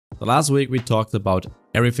So last week we talked about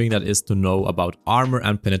everything that is to know about armor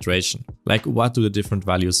and penetration. Like what do the different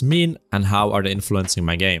values mean and how are they influencing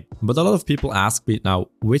my game. But a lot of people ask me now,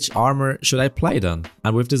 which armor should I play then?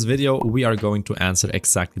 And with this video we are going to answer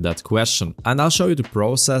exactly that question. And I'll show you the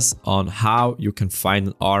process on how you can find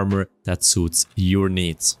an armor that suits your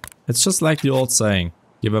needs. It's just like the old saying,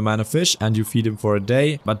 give a man a fish and you feed him for a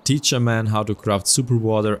day, but teach a man how to craft super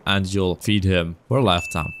water and you'll feed him for a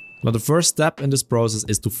lifetime. Now the first step in this process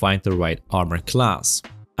is to find the right armor class.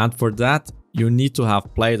 And for that you need to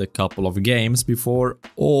have played a couple of games before,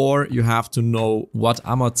 or you have to know what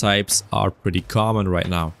ammo types are pretty common right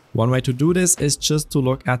now. One way to do this is just to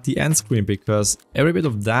look at the end screen, because every bit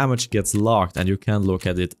of damage gets logged and you can look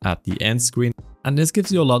at it at the end screen. And this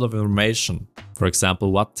gives you a lot of information. For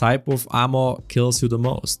example, what type of ammo kills you the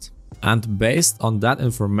most. And based on that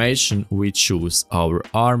information we choose our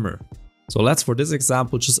armor. So let's, for this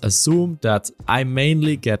example, just assume that I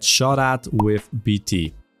mainly get shot at with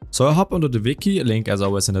BT. So I hop onto the wiki, link as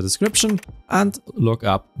always in the description, and look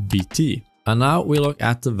up BT. And now we look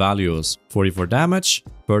at the values: 44 damage,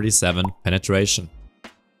 37 penetration.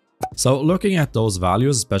 So looking at those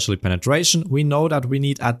values, especially penetration, we know that we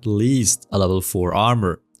need at least a level 4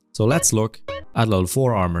 armor. So let's look at level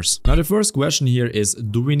 4 armors. Now the first question here is,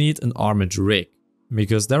 do we need an armored rig?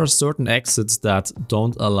 Because there are certain exits that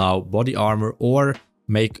don't allow body armor or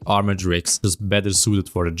make armored rigs just better suited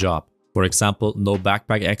for the job. For example, no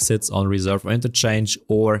backpack exits on reserve or interchange,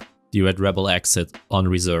 or the Red Rebel exit on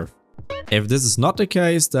reserve. If this is not the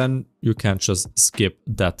case, then you can just skip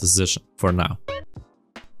that decision for now.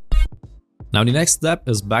 Now the next step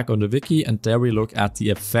is back on the wiki, and there we look at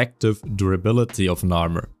the effective durability of an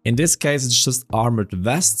armor. In this case it's just armored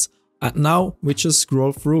vests. And now we just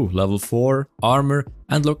scroll through level 4 armor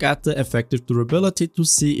and look at the effective durability to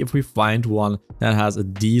see if we find one that has a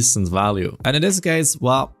decent value. And in this case,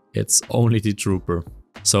 well, it's only the trooper.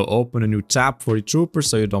 So open a new tab for the trooper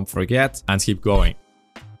so you don't forget, and keep going.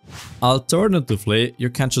 Alternatively, you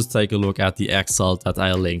can just take a look at the Excel that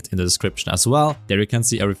I linked in the description as well. There you can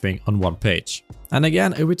see everything on one page. And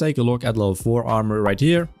again, if we take a look at level 4 armor right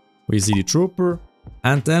here, we see the trooper.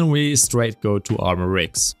 And then we straight go to armor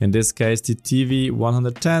rigs. In this case the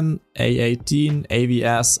TV110, A18,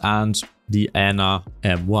 AVS and the ENA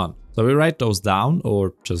M1. So we write those down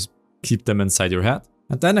or just keep them inside your head.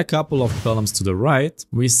 And then a couple of columns to the right,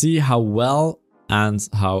 we see how well and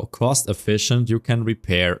how cost efficient you can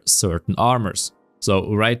repair certain armors.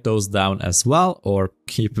 So write those down as well or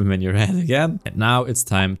keep them in your head again. And now it's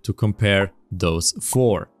time to compare those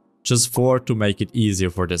 4. Just 4 to make it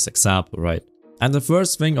easier for this example, right? And the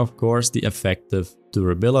first thing, of course, the effective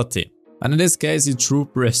durability. And in this case, the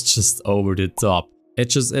trooper is just over the top. It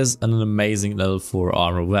just is an amazing level 4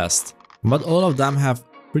 armor vest. But all of them have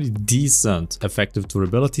pretty decent effective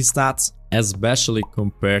durability stats, especially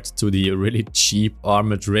compared to the really cheap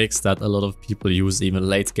armored rigs that a lot of people use even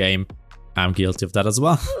late game. I'm guilty of that as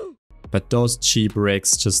well. But those cheap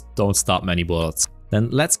rigs just don't stop many bullets. Then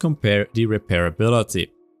let's compare the repairability.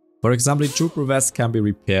 For example, the trooper vest can be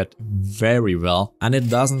repaired very well and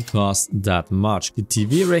it doesn't cost that much. The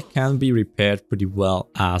TV rig can be repaired pretty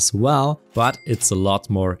well as well, but it's a lot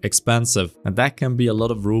more expensive and that can be a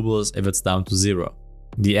lot of rubles if it's down to 0.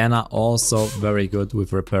 The ENA also very good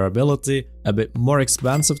with repairability, a bit more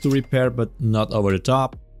expensive to repair but not over the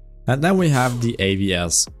top. And then we have the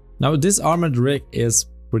AVS. Now this armored rig is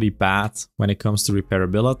pretty bad when it comes to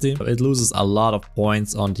repairability. It loses a lot of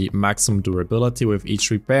points on the maximum durability with each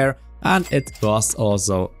repair, and it costs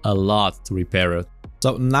also a lot to repair it.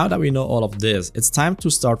 So now that we know all of this, it's time to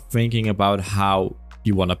start thinking about how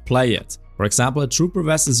you want to play it. For example, a trooper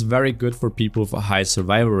vest is very good for people with a high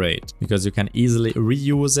survival rate, because you can easily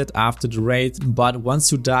reuse it after the raid, but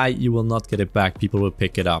once you die you will not get it back, people will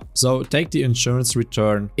pick it up. So take the insurance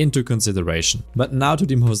return into consideration. But now to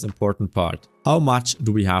the most important part. How much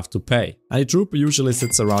do we have to pay? And the trooper usually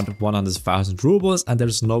sits around 100,000 rubles and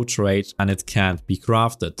there's no trade and it can't be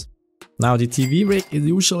crafted. Now the TV rig is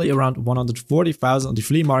usually around 140,000 on the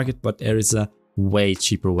flea market, but there is a way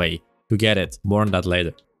cheaper way to get it. More on that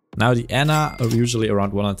later. Now the ENA are usually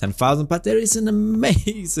around 110,000, but there is an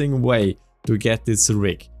amazing way to get this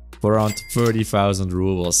rig for around 30,000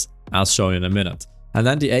 rubles. I'll show you in a minute. And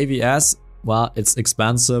then the AVS, well, it's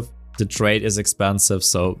expensive, the trade is expensive,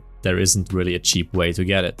 so there isn't really a cheap way to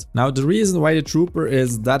get it. Now the reason why the trooper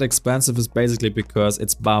is that expensive is basically because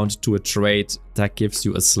it's bound to a trade that gives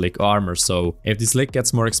you a slick armor. So if the slick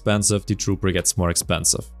gets more expensive, the trooper gets more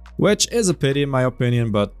expensive. Which is a pity in my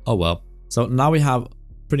opinion, but oh well. So now we have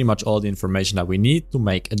pretty much all the information that we need to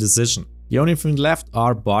make a decision. The only thing left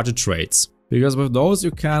are barter trades. because with those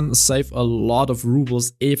you can save a lot of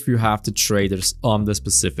rubles if you have the traders on the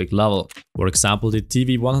specific level. For example, the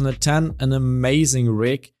TV110, an amazing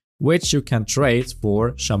rig which you can trade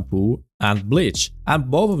for shampoo and bleach,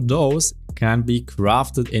 and both of those can be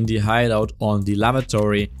crafted in the hideout on the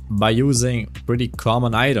lavatory by using pretty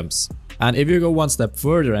common items. And if you go one step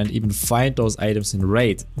further and even find those items in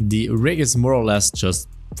raid, the rig is more or less just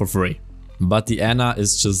for free. But the Anna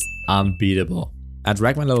is just unbeatable. At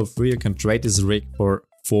Ragman level 3 you can trade this rig for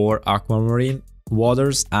 4 aquamarine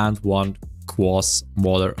waters and 1 quartz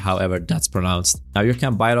water, however that's pronounced. Now you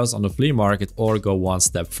can buy those on the flea market or go one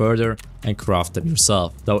step further and craft them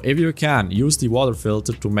yourself. Though if you can, use the water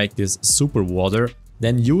filter to make this super water,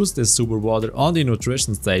 then use this super water on the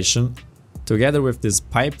nutrition station. Together with this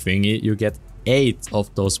pipe thingy you get 8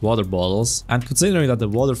 of those water bottles, and considering that the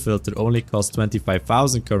water filter only costs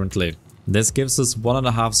 25,000 currently, this gives us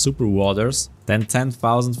 1.5 super waters, then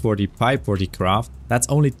 10,000 for the pipe for the craft. That's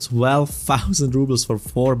only 12,000 rubles for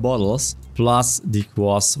 4 bottles, plus the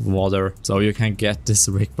quartz water, so you can get this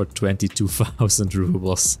rig for 22,000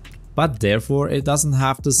 rubles. But therefore it doesn't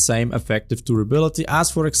have the same effective durability as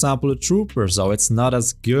for example a trooper, so it's not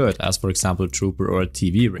as good as for example a trooper or a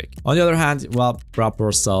TV rig. On the other hand, well,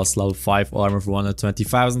 Proper sells level 5 armor for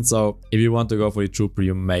 120,000, so if you want to go for the trooper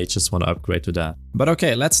you may just want to upgrade to that. But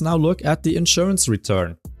okay, let's now look at the insurance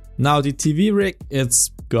return. Now the TV rig, it's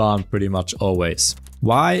gone pretty much always.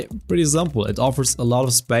 Why? Pretty simple, it offers a lot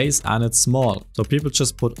of space and it's small, so people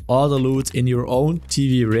just put all the loot in your own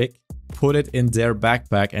TV rig, put it in their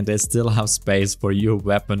backpack, and they still have space for your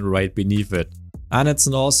weapon right beneath it. And it's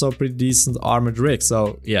an also pretty decent armored rig,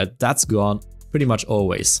 so yeah, that's gone pretty much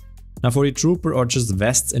always. Now for the trooper or just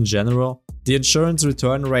vests in general, the insurance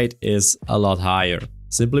return rate is a lot higher.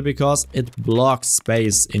 Simply because it blocks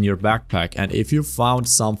space in your backpack, and if you found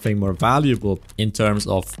something more valuable in terms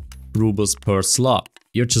of rubles per slot,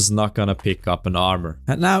 you're just not gonna pick up an armor.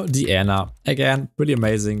 And now the Anna, again pretty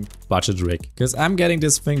amazing budget rig, because I'm getting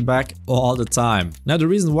this thing back all the time. Now the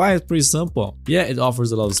reason why is pretty simple. Yeah, it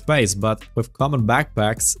offers a lot of space, but with common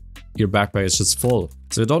backpacks your backpack is just full,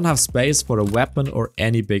 so you don't have space for a weapon or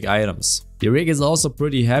any big items. The rig is also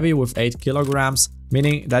pretty heavy with 8 kilograms,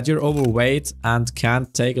 meaning that you're overweight and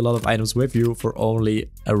can't take a lot of items with you for only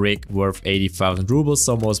a rig worth 80,000 rubles,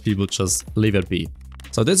 so most people just leave it be.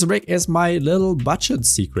 So this rig is my little budget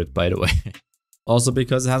secret, by the way. Also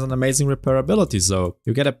because it has an amazing repairability, so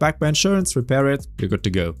you get it back by insurance, repair it, you're good to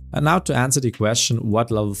go. And now to answer the question,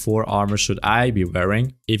 what level 4 armor should I be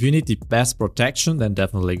wearing? If you need the best protection, then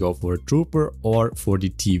definitely go for a trooper or for the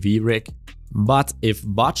TV rig. But if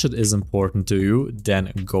budget is important to you,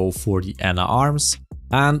 then go for the Anna arms.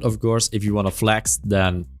 And of course, if you want to flex,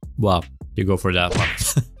 then, well, you go for that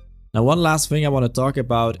one. Now one last thing I want to talk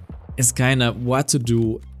about is kind of what to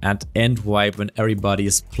do at end wipe when everybody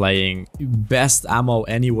is playing best ammo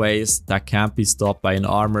anyways that can't be stopped by an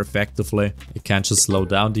armor effectively. You can't just slow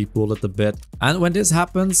down the bullet a bit. And when this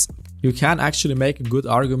happens, you can actually make a good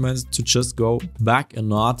argument to just go back a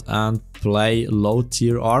notch and play low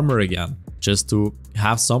tier armor again, just to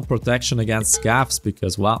have some protection against scavs,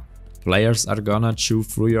 because well, players are gonna chew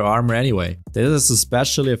through your armor anyway. This is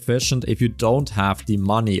especially efficient if you don't have the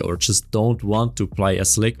money or just don't want to play a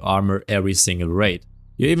slick armor every single raid.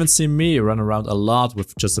 You even see me run around a lot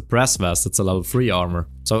with just a press vest that's a level 3 armor.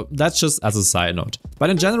 So that's just as a side note.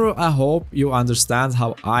 But in general, I hope you understand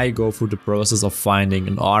how I go through the process of finding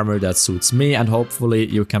an armor that suits me, and hopefully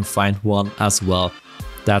you can find one as well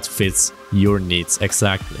that fits your needs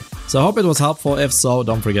exactly. So I hope it was helpful. If so,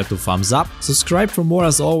 don't forget to thumbs up, subscribe for more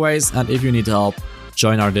as always, and if you need help,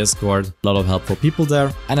 join our Discord, a lot of helpful people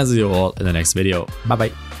there, and I'll see you all in the next video. Bye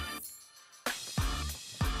bye.